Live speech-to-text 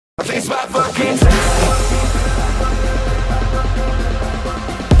It's my fucking time.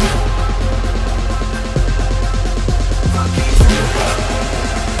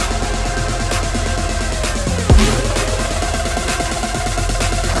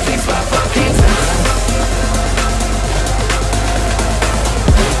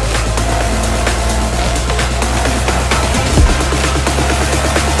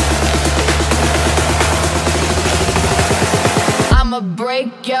 I'ma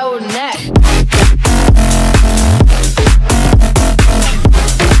break your neck.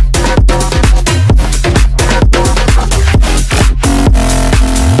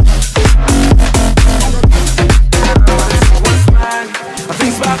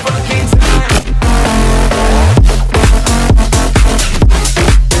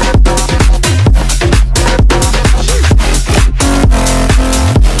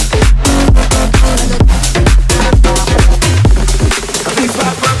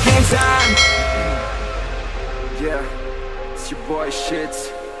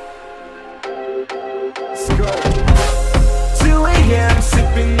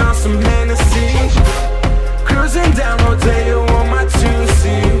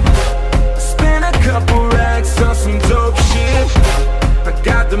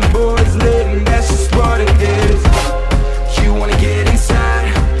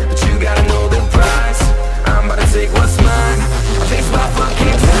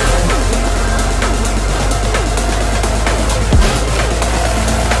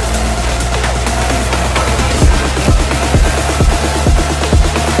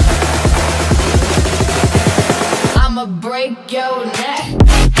 Break your neck.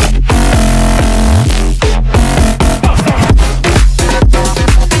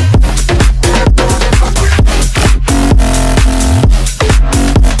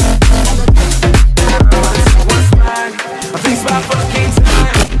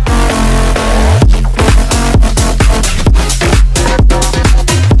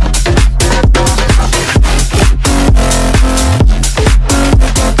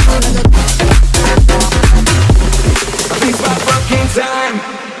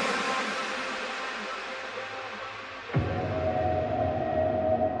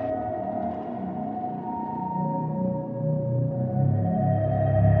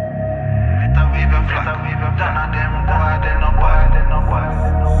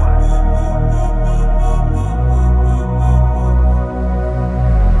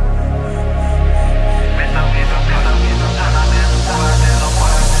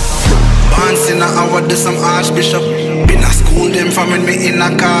 Do some archbishop. Been a school them from when me in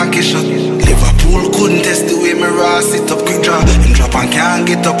a khaki shot. Liverpool couldn't test the way me Ross it up. Quick draw, him drop and can't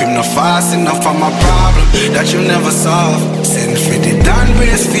get up. Him not fast enough for my problem that you never solve. Send for the Dan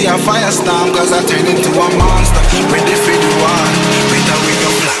brace for a firestorm, cause I turn into a monster. Ready for the war, better with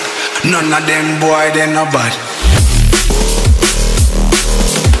your black. None of them boy, they no bad.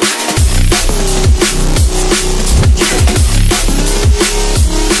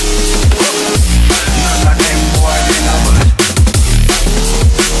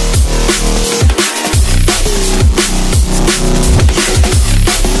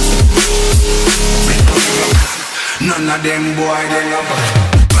 None of them boy, they no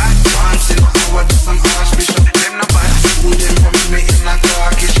bad. Back dancing, I want some archbishop. Them no bad. School them from me in a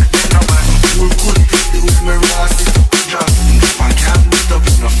khaki shop. Them no bad. School couldn't take the way me Ross it up. Drop and can't beat up.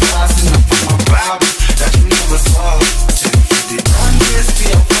 No fast enough for my Bible that you never saw. Send for the brand race for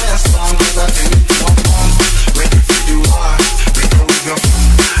your fire song, cause I tell you no months. Ready for the war, better with your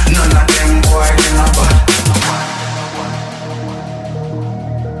fun. None of them boy, they no bad.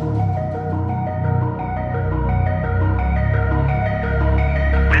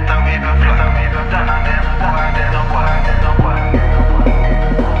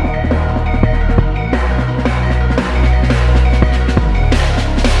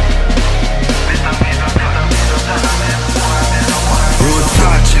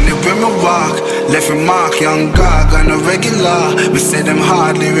 Left a mark, young gog on a regular. We say them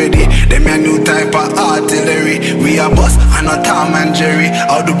hardly ready. Them a new type of artillery. We a boss and a Tom and Jerry.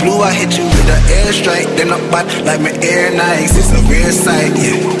 Out the blue I hit you with an airstrike. They not bad like my air Nikes. It's a rare sight,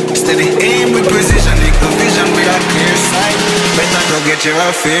 yeah. Steady aim with precision. Equal vision with a clear sight. Better go get your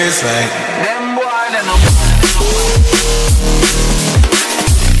affairs right. Them boy, they no bad.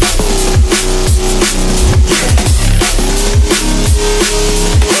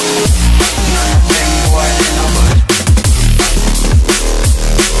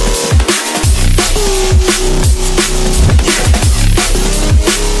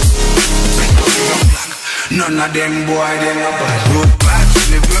 None of them boy, they no bad. Road back,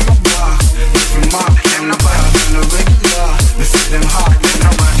 live with my bar. If you mark, them no bad. On the regular, we see them hard, them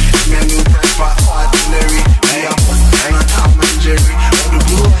no bad.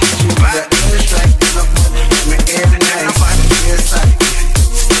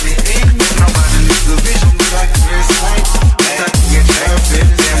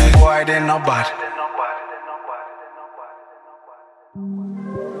 nobody.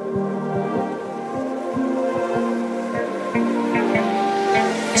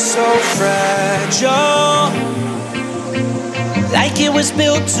 So fragile, like it was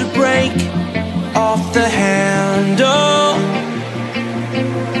built to break off the handle.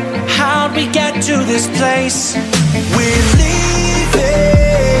 How'd we get to this place? We're leaving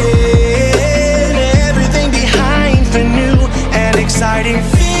everything behind for new and exciting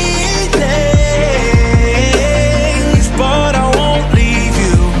feelings, but I won't leave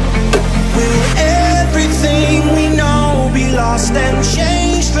you. Will everything we know be lost and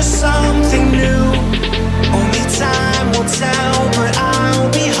changed for something new? Only time will tell, but I'll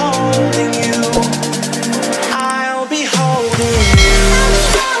be holding you. I'll be holding you.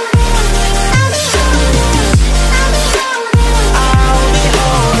 I'll be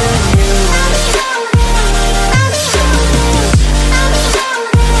holding you.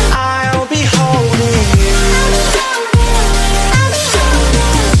 I'll be holding you. I'll be holding you.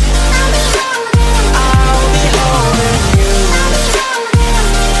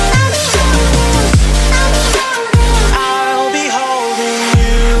 I'll be holding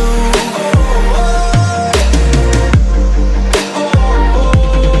you.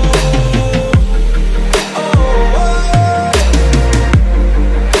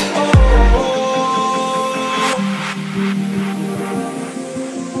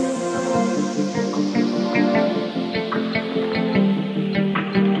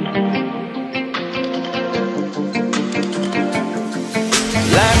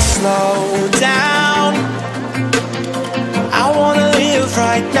 Let's slow down. I wanna live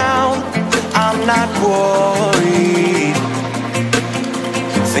right now. I'm not worried,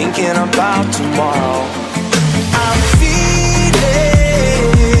 thinking about tomorrow. I'm feeling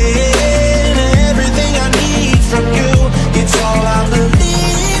everything I need from you. It's all I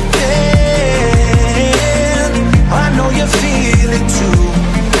believe in. I know you feel it too.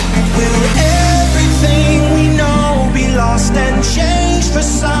 Will everything we know be lost and changed for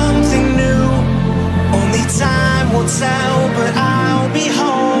something new? Only time will tell, but I'll be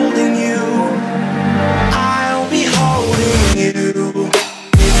holding you. I'll be holding you.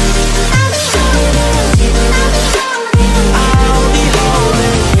 I'll be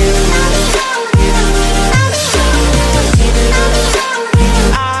holding you.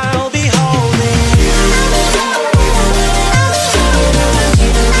 I'll be holding you.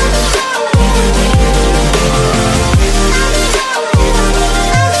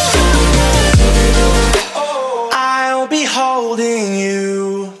 I'll be holding you.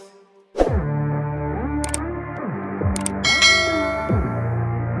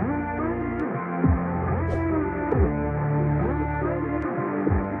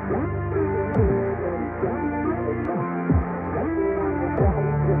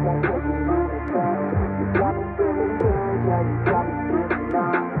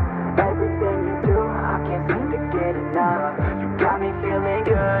 Everything you do, I can't seem to get enough. You got me feeling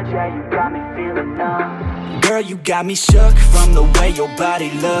good, yeah, you got me feeling numb. Girl, you got me shook from the way your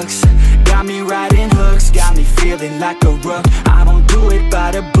body looks. Got me riding hooks, got me feeling like a rook. I don't do it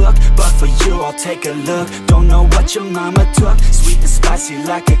by the book, but for you I'll take a look. Don't know what your mama took, sweet and spicy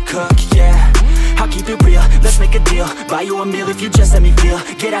like a cook, yeah. I'll keep it real, let's make a deal. Buy you a meal if you just let me feel.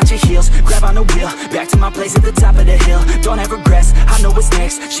 Get out your heels, grab on the wheel. Back to my place at the top of the hill. Don't have regrets, I know what's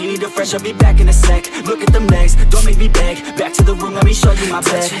next. She need a fresh, I'll be back in a sec. Look at them legs, don't make me beg. Back to the room, let me show you my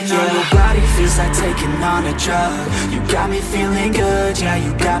bed. Touching on your body feels like taking on a drug. You got me feeling good, yeah,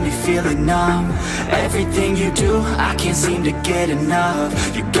 you got me feeling numb. Everything you do, I can't seem to get enough.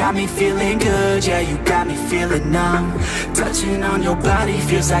 You got me feeling good, yeah, you got me feeling numb. Touching on your body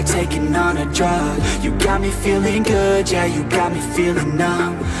feels like taking on a drug. You got me feeling good, yeah, you got me feeling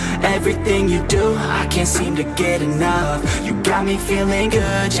numb. Everything you do, I can't seem to get enough. You got me feeling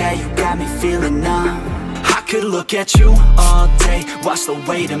good, yeah, you got me feeling numb. I could look at you all day, watch the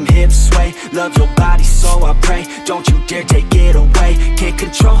way them hips sway. Love your body, so I pray, don't you dare take it away. Can't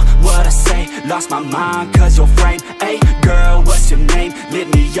control what I say, lost my mind cause your frame. Hey girl, what's your name?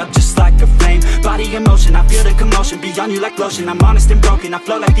 Lit me up just like a flame. Body in motion, I feel the commotion, beyond you like lotion. I'm honest and broken, I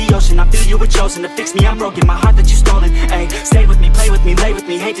flow like the ocean. I feel you were chosen to fix me, I'm broken. My heart that you stolen, hey. Stay with me, play with me, lay with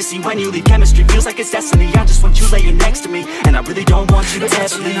me. Hate to see when you leave, chemistry feels like it's destiny. I just want you laying next to me, and I really don't want you to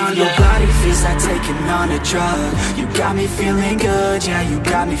ever leave. On your body feels like taking on a drug. You got me feeling good, yeah, you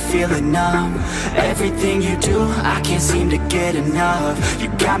got me feeling numb. Everything you do, I can't seem to get enough. You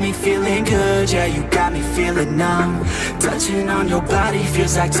got me feeling good, yeah, you got me feeling numb. Touching on your body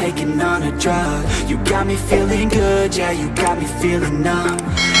feels like taking on a drug. You got me feeling good, yeah, you got me feeling numb.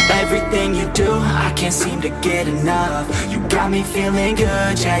 Everything you do, I can't seem to get enough. You got me feeling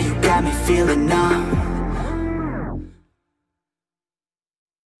good, yeah, you got me feeling numb.